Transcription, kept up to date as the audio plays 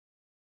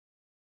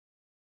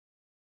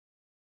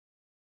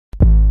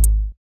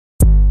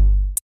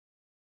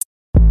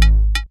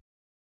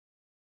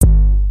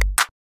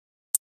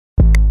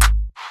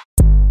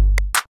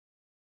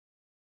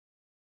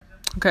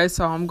Okay,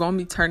 so I'm gonna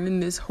be turning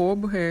this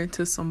horrible hair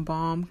into some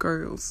bomb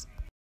girls.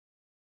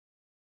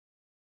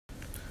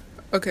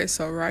 Okay,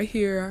 so right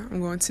here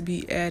I'm going to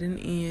be adding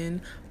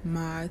in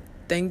my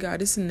Thank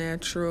God It's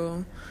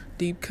Natural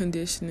deep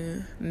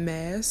conditioning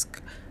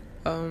mask.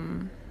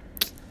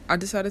 I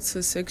decided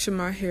to section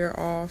my hair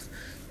off,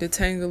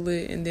 detangle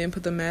it, and then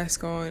put the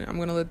mask on. I'm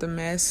gonna let the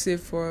mask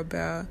sit for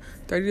about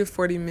 30 to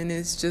 40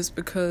 minutes just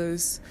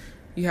because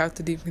you have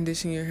to deep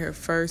condition your hair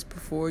first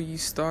before you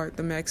start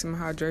the maximum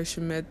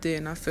hydration method.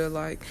 And I feel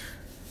like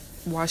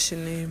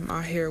washing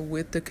my hair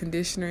with the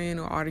conditioner in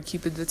order to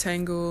keep it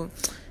detangled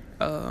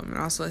and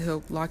also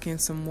help lock in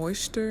some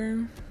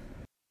moisture.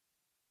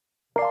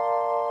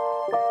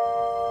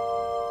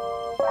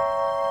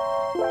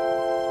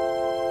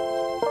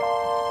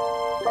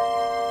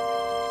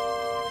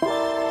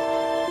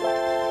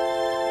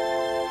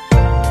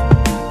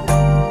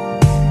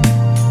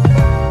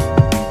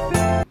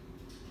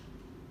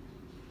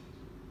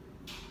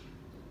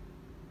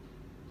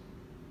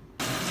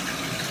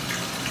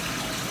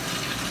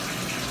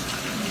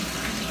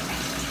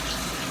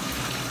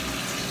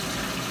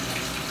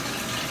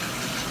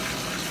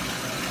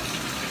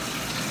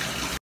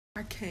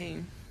 I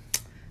came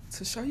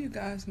to show you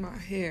guys my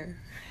hair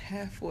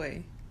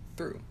halfway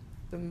through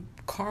the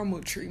caramel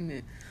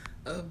treatment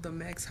of the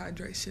max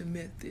hydration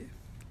method.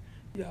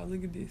 Y'all,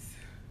 look at this.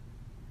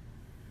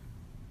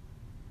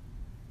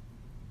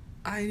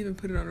 I ain't even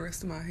put it on the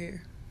rest of my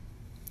hair.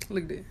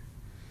 Look at that.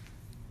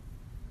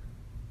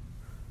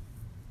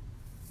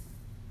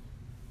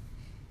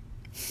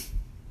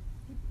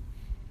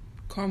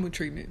 Caramel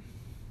treatment.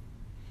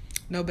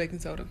 No baking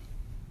soda.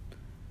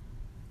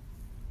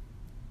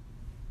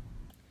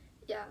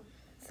 Yeah,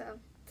 so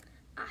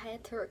I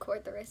had to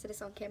record the rest of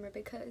this on camera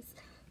because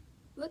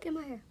look at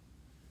my hair.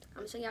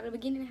 I'm gonna show y'all the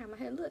beginning of how my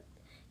hair looked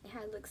and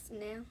how it looks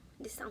now.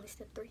 This is only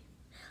step 3.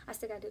 I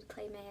still gotta do the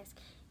clay mask,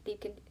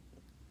 deep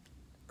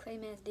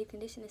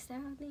conditioning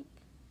style, I think.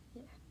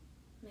 Yeah,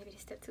 maybe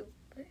this step 2.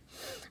 But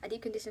I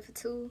deep conditioned for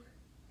 2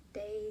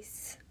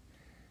 days.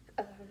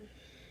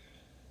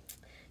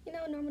 You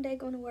know, normal day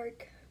going to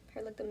work.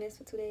 Hair looked a mess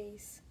for 2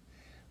 days,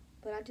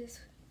 but I just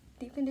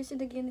deep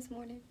conditioned again this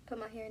morning. Put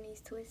my hair in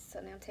these twists, so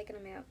now I'm taking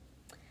them out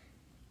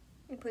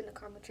and putting the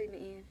caramel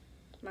treatment in.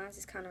 Mine's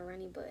just kind of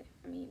runny, but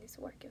I mean, it's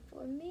working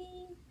for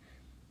me.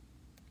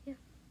 Yeah.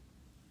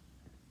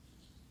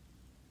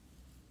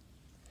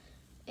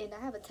 And I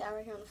have a towel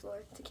right here on the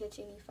floor to catch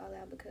any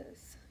fallout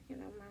because, you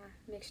know,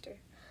 my mixture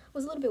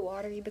was a little bit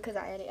watery because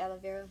I added aloe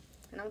vera.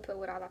 And I'm going to put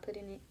what all I put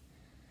in it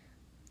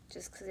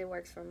just because it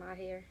works for my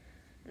hair.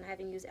 And I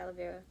haven't used aloe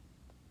vera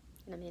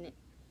in a minute.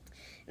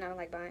 And I don't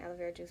like buying aloe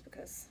vera juice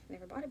because I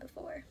never bought it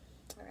before.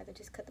 I'd rather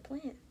just cut the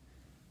plant.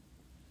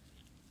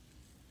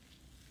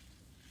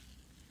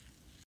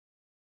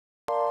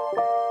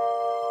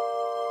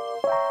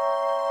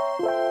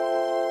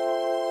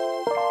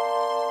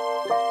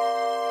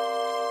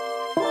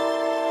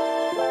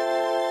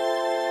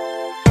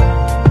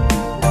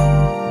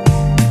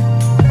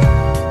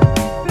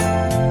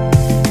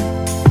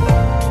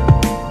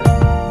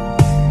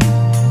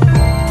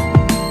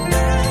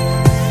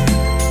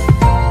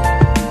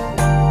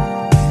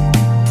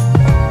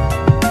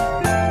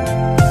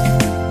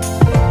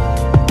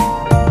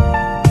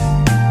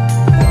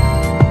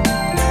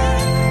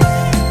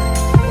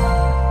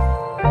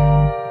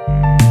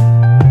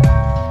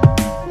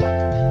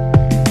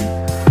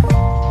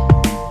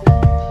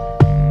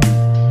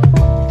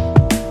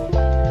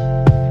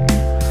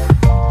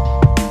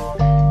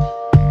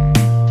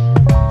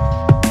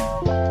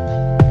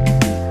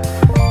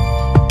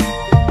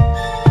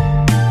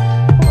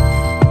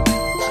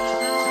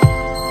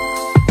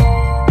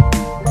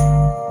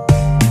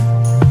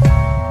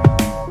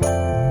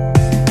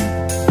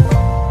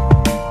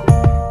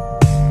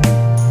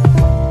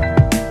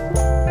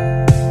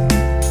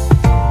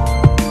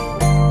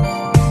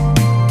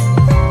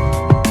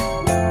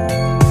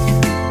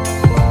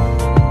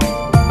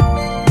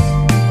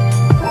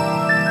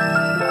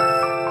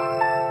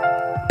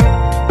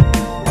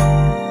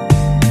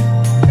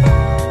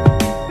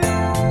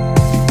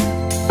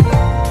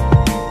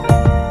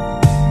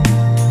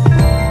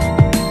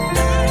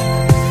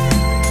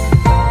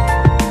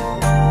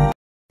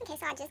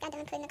 I just got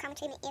done putting the caramel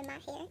treatment in my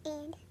hair,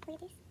 and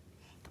look at this.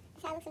 This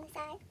is how it looks on the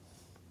side.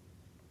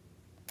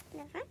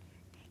 And the front.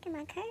 Look at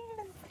my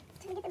curls.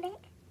 Trying to get the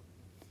back.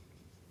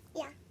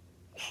 Yeah.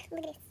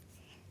 Look at this.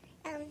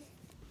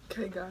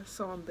 Okay, guys,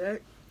 so I'm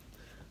back.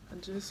 I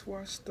just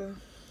washed the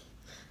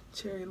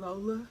cherry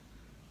Lola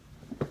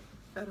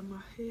out of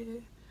my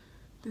head.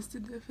 This is the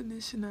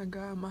definition I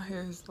got. My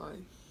hair is like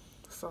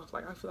soft.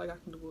 Like I feel like I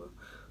can do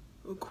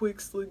a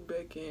quick slick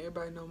back, and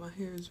everybody know my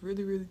hair is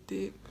really, really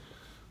thick.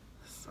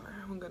 Sorry,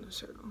 I haven't got no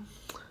shirt on.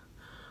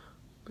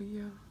 But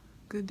yeah,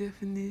 good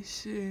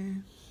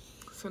definition.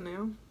 So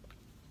now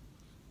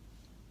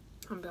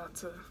I'm about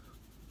to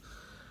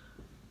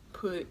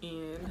put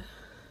in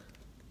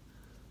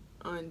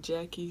Aunt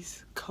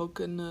Jackie's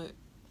coconut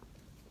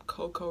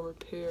CoCo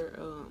repair.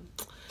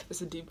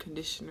 It's a deep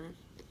conditioner.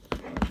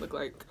 Look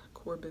like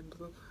Corbin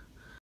blue.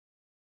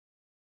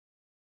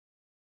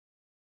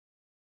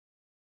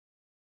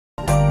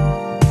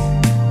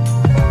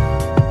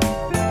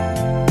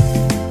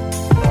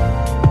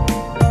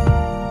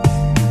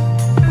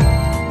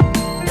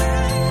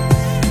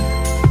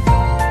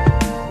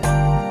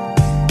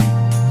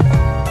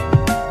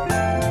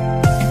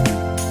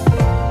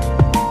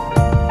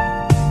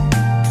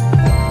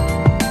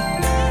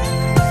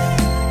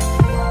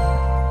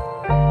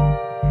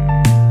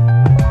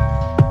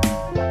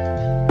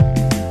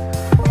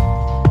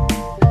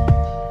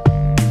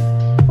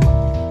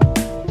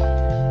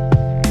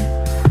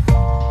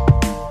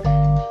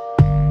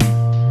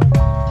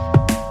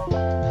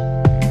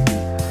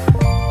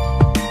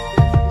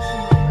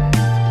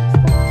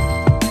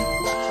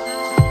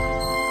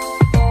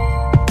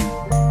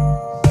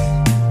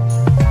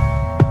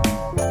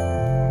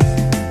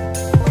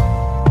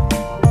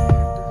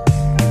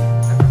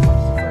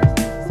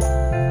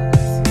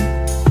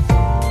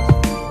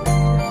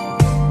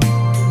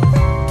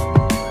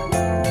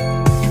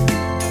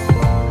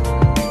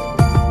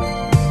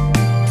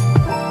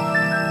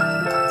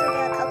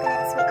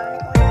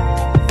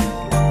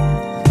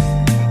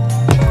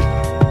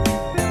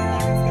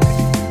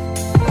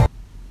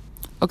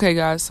 Okay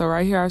guys, so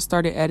right here I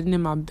started adding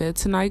in my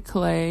bentonite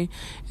clay,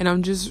 and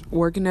I'm just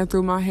working that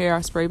through my hair. I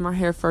sprayed my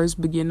hair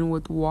first, beginning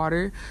with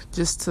water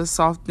just to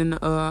soften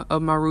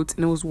up my roots,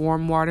 and it was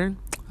warm water.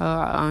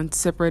 I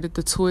separated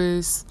the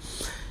twist,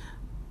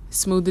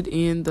 smoothed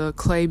in the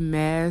clay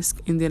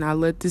mask, and then I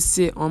let this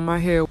sit on my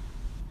hair.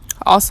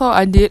 Also,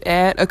 I did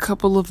add a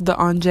couple of the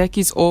Aunt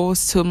Jackie's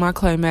oils to my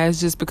clay mask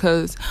just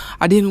because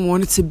I didn't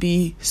want it to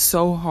be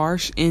so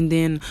harsh, and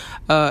then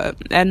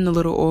adding the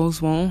little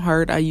oils won't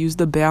hurt. I used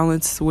the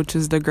Balance, which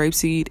is the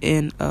grapeseed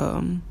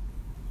and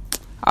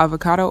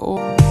avocado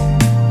oil.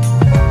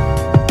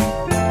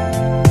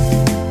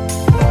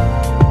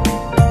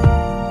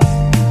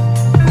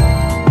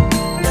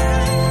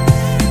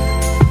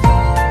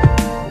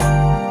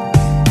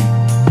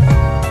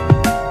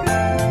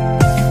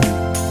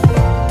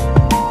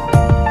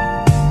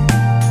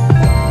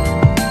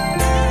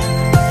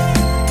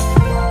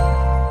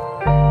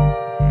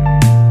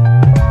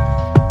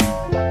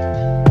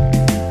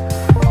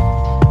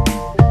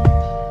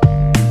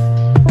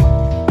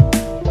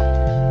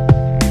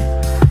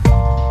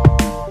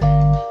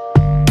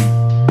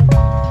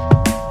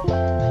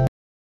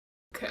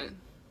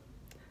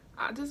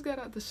 I just got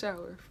out the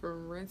shower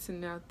from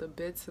rinsing out the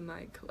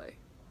bentonite clay.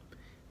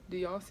 Do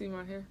y'all see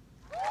my hair?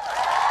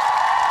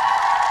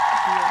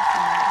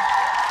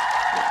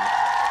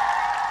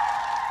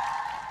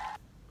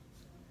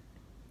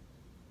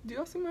 Do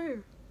y'all see my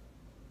hair?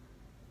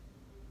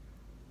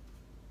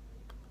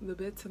 The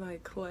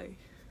bentonite clay.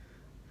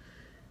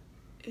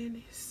 And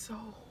it's so,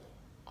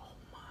 oh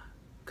my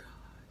gosh.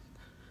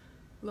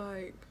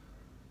 Like,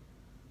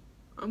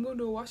 I'm gonna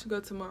do a wash and go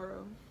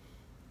tomorrow.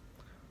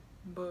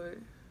 But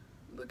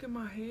look at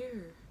my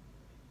hair.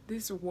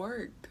 This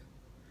worked.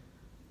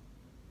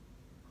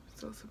 I'm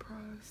so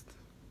surprised.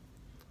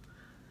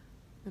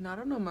 And I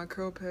don't know my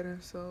curl pattern,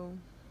 so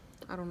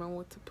I don't know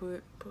what to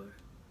put, but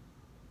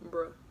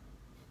bruh,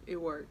 it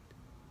worked.